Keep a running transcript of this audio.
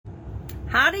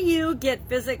How do you get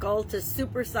physical to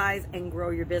supersize and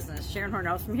grow your business? Sharon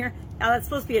Hornhouse from here. Now that's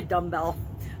supposed to be a dumbbell.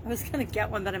 I was going to get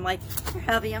one, but I'm like, they're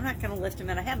heavy. I'm not going to lift them.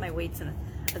 And I had my weights in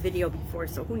a video before,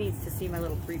 so who needs to see my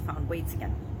little 3-pound weights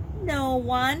again? No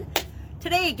one.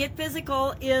 Today, get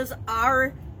physical is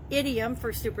our idiom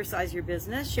for supersize your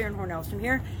business. Sharon Hornhouse from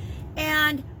here.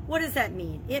 And what does that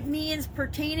mean? It means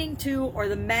pertaining to or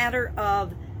the matter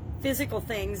of physical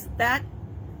things. That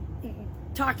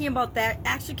talking about that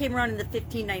actually came around in the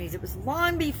 1590s. It was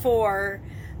long before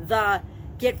the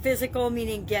get physical,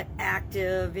 meaning get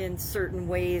active in certain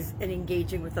ways and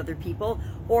engaging with other people,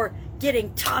 or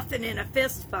getting tough and in a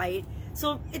fist fight.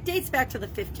 So it dates back to the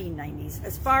 1590s.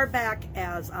 As far back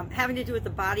as having to do with the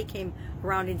body came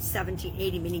around in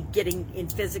 1780, meaning getting in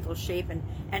physical shape and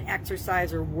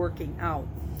exercise or working out.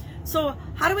 So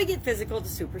how do we get physical to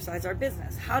supersize our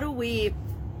business? How do we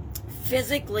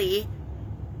physically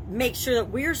make sure that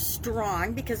we're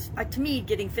strong? Because to me,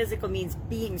 getting physical means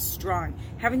being strong,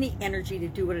 having the energy to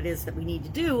do what it is that we need to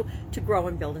do to grow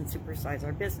and build and supersize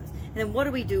our business. And then what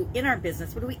do we do in our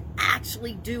business? What do we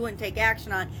actually do and take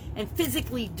action on and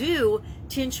physically do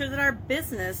to ensure that our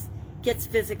business gets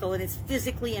physical and is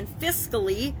physically and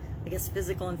fiscally, I guess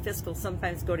physical and fiscal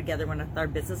sometimes go together when our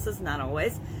businesses, not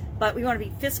always, but we want to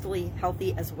be fiscally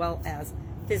healthy as well as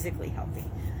physically healthy.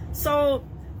 So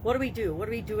what do we do? What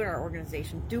do we do in our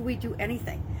organization? Do we do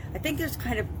anything? I think there's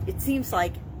it seems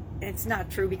like, and it's not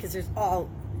true because there's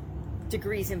all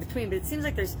degrees in between, but it seems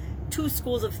like there's two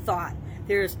schools of thought.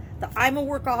 There's the I'm a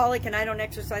workaholic and I don't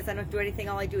exercise, I don't do anything,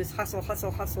 all I do is hustle,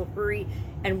 hurry,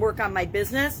 and work on my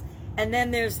business. And then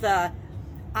there's the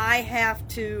I have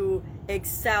to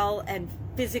excel and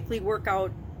physically work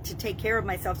out to take care of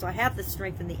myself so I have the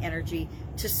strength and the energy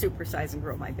to supersize and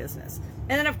grow my business.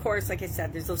 And then, of course, like I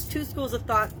said, there's those two schools of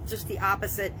thought, just the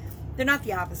opposite. They're not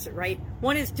the opposite, right?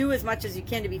 One is do as much as you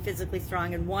can to be physically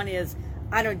strong, and one is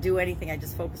I don't do anything, I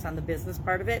just focus on the business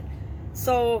part of it.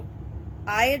 So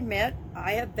I admit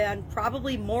I have been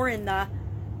probably more in the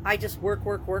I just work,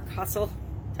 hustle,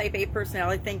 type A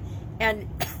personality thing, and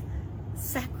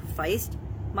sacrificed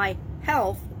my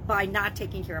health by not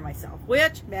taking care of myself,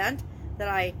 which meant that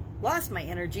I lost my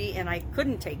energy and I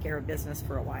couldn't take care of business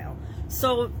for a while.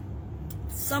 So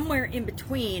somewhere in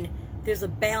between, there's a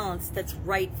balance that's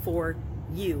right for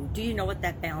you. Do you know what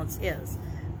that balance is?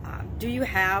 Do you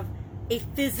have a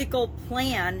physical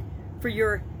plan for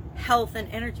your health and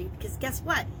energy? Because guess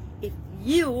what? If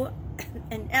you,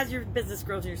 and as your business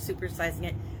grows and you're supersizing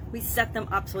it, we set them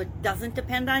up so it doesn't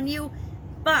depend on you,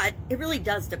 but it really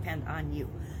does depend on you.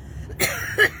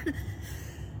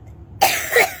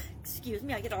 Excuse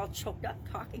me, I get all choked up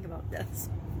talking about this.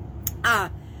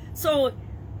 So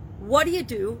what do you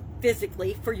do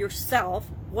physically for yourself?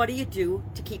 What do you do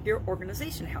to keep your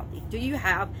organization healthy? Do you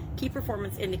have key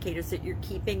performance indicators that you're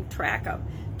keeping track of?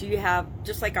 Do you have,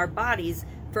 just like our bodies,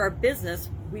 for our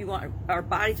business, we want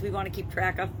to keep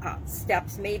track of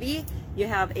steps maybe. You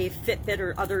have a Fitbit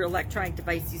or other electronic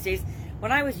device these days.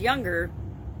 When I was younger,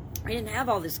 I didn't have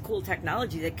all this cool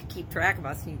technology that could keep track of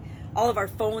us. All of our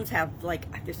phones have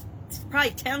there's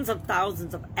probably tens of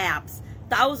thousands of apps,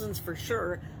 thousands for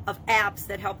sure, of apps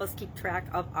that help us keep track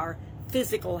of our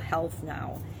physical health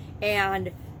now.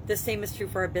 And the same is true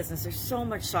for our business. There's so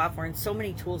much software and so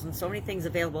many tools and so many things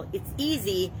available. It's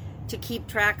easy to keep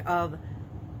track of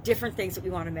different things that we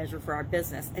want to measure for our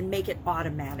business and make it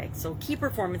automatic. So key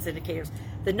performance indicators,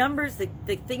 the numbers,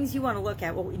 the things you want to look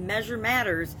at, what we measure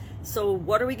matters. So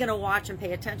what are we going to watch and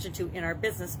pay attention to in our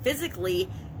business physically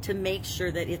to make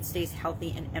sure that it stays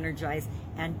healthy and energized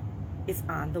and is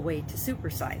on the way to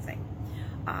supersizing?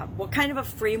 What kind of a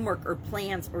framework or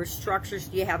plans or structures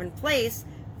do you have in place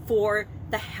for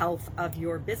the health of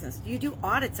your business? Do you do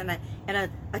audits and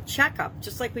a checkup?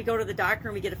 Just like we go to the doctor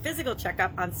and we get a physical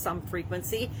checkup on some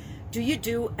frequency, do you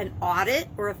do an audit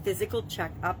or a physical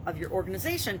checkup of your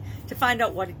organization to find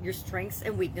out what your strengths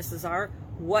and weaknesses are,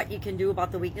 what you can do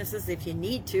about the weaknesses if you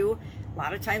need to? A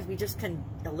lot of times we just can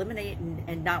eliminate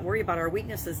and not worry about our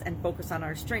weaknesses and focus on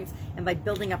our strengths. And by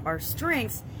building up our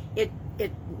strengths, it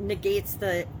negates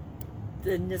the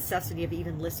necessity of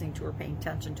even listening to or paying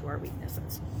attention to our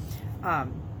weaknesses.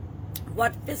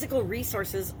 What physical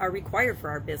resources are required for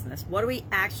our business? What do we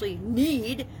actually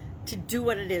need to do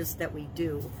what it is that we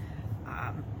do?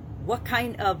 What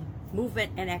kind of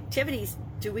movement and activities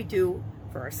do we do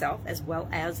for ourselves as well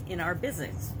as in our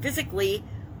business? Physically,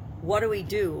 what do we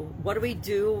do? What do we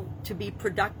do to be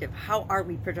productive? How are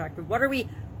we productive? What are we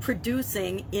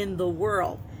producing in the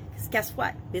world? Because guess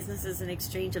what? Business is an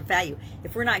exchange of value.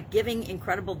 If we're not giving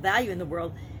incredible value in the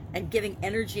world and giving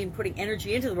energy and putting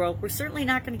energy into the world, we're certainly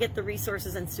not going to get the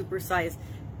resources and supersize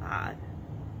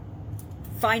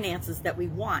finances that we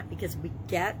want, because we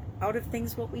get out of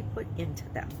things what we put into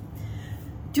them.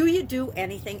 Do you do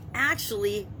anything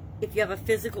actually, if you have a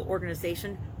physical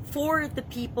organization, for the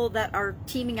people that are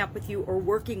teaming up with you or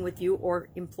working with you, or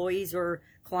employees or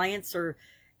clients or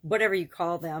whatever you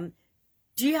call them?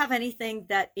 Do you have anything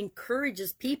that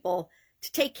encourages people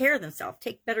to take care of themselves,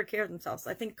 take better care of themselves?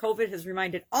 I think COVID has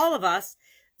reminded all of us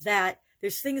that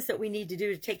there's things that we need to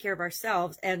do to take care of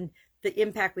ourselves and the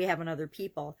impact we have on other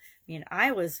people. I mean,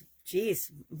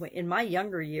 in my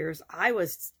younger years, I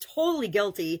was totally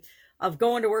guilty of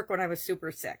going to work when I was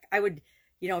super sick. I would,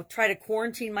 try to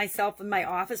quarantine myself in my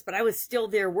office, but I was still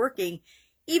there working,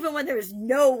 even when there was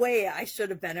no way I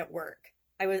should have been at work.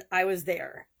 I was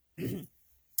there. And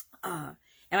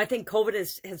I think COVID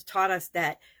has taught us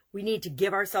that we need to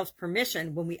give ourselves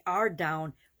permission when we are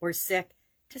down or sick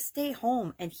to stay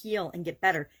home and heal and get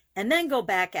better, and then go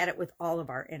back at it with all of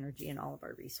our energy and all of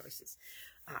our resources.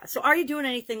 So are you doing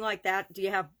anything like that? Do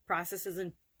you have processes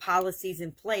and policies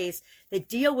in place that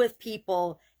deal with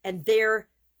people and their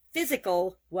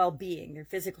physical well-being, their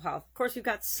physical health? Of course, we've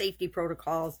got safety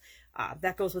protocols.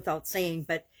 That goes without saying,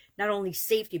 but not only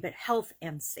safety, but health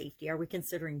and safety. Are we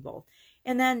considering both?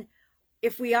 And then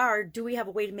if we are, do we have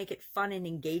a way to make it fun and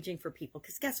engaging for people?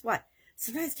 Because guess what?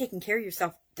 Sometimes taking care of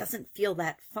yourself doesn't feel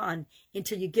that fun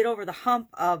until you get over the hump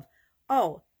of,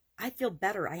 oh, I feel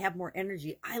better. I have more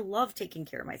energy. I love taking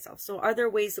care of myself. So are there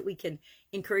ways that we can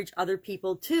encourage other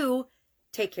people to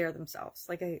take care of themselves?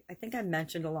 Like I think I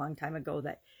mentioned a long time ago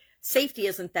that safety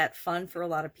isn't that fun for a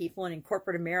lot of people. And in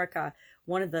corporate America,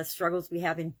 one of the struggles we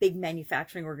have in big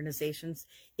manufacturing organizations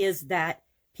is that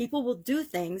people will do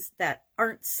things that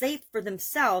aren't safe for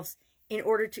themselves in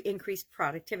order to increase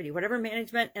productivity. Whatever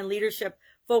management and leadership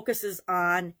focuses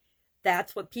on,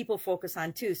 that's what people focus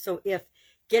on too. So if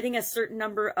getting a certain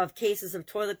number of cases of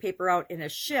toilet paper out in a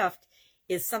shift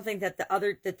is something that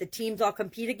the teams all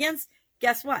compete against,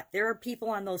 guess what? There are people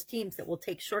on those teams that will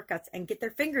take shortcuts and get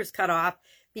their fingers cut off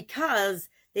because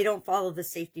they don't follow the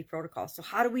safety protocol. So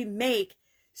how do we make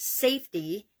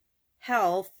safety,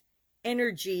 health,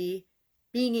 energy,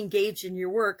 being engaged in your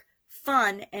work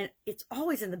fun? And it's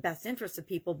always in the best interest of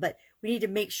people, but we need to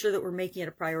make sure that we're making it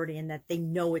a priority and that they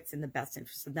know it's in the best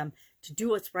interest of them to do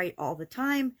what's right all the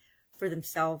time for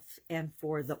themselves and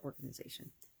for the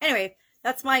organization. Anyway,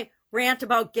 that's my rant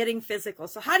about getting physical.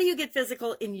 So how do you get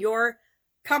physical in your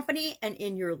company and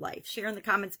in your life? Share in the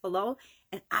comments below,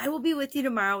 and I will be with you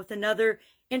tomorrow with another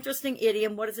interesting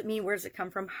idiom. What does it mean? Where does it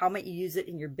come from? How might you use it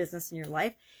in your business and your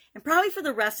life? And probably for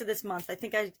the rest of this month, I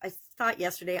think I thought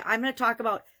yesterday, I'm going to talk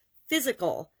about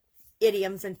physical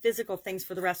idioms and physical things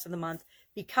for the rest of the month,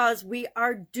 because we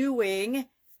are doing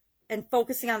and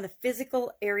focusing on the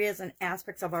physical areas and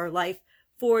aspects of our life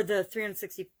for the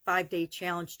 365-day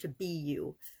challenge to be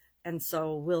you. And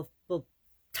so we'll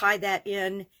tie that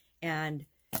in, and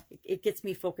it gets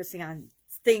me focusing on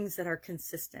things that are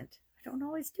consistent. I don't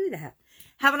always do that.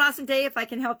 Have an awesome day. If I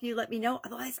can help you, let me know.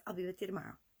 Otherwise, I'll be with you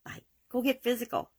tomorrow. Bye. Go get physical.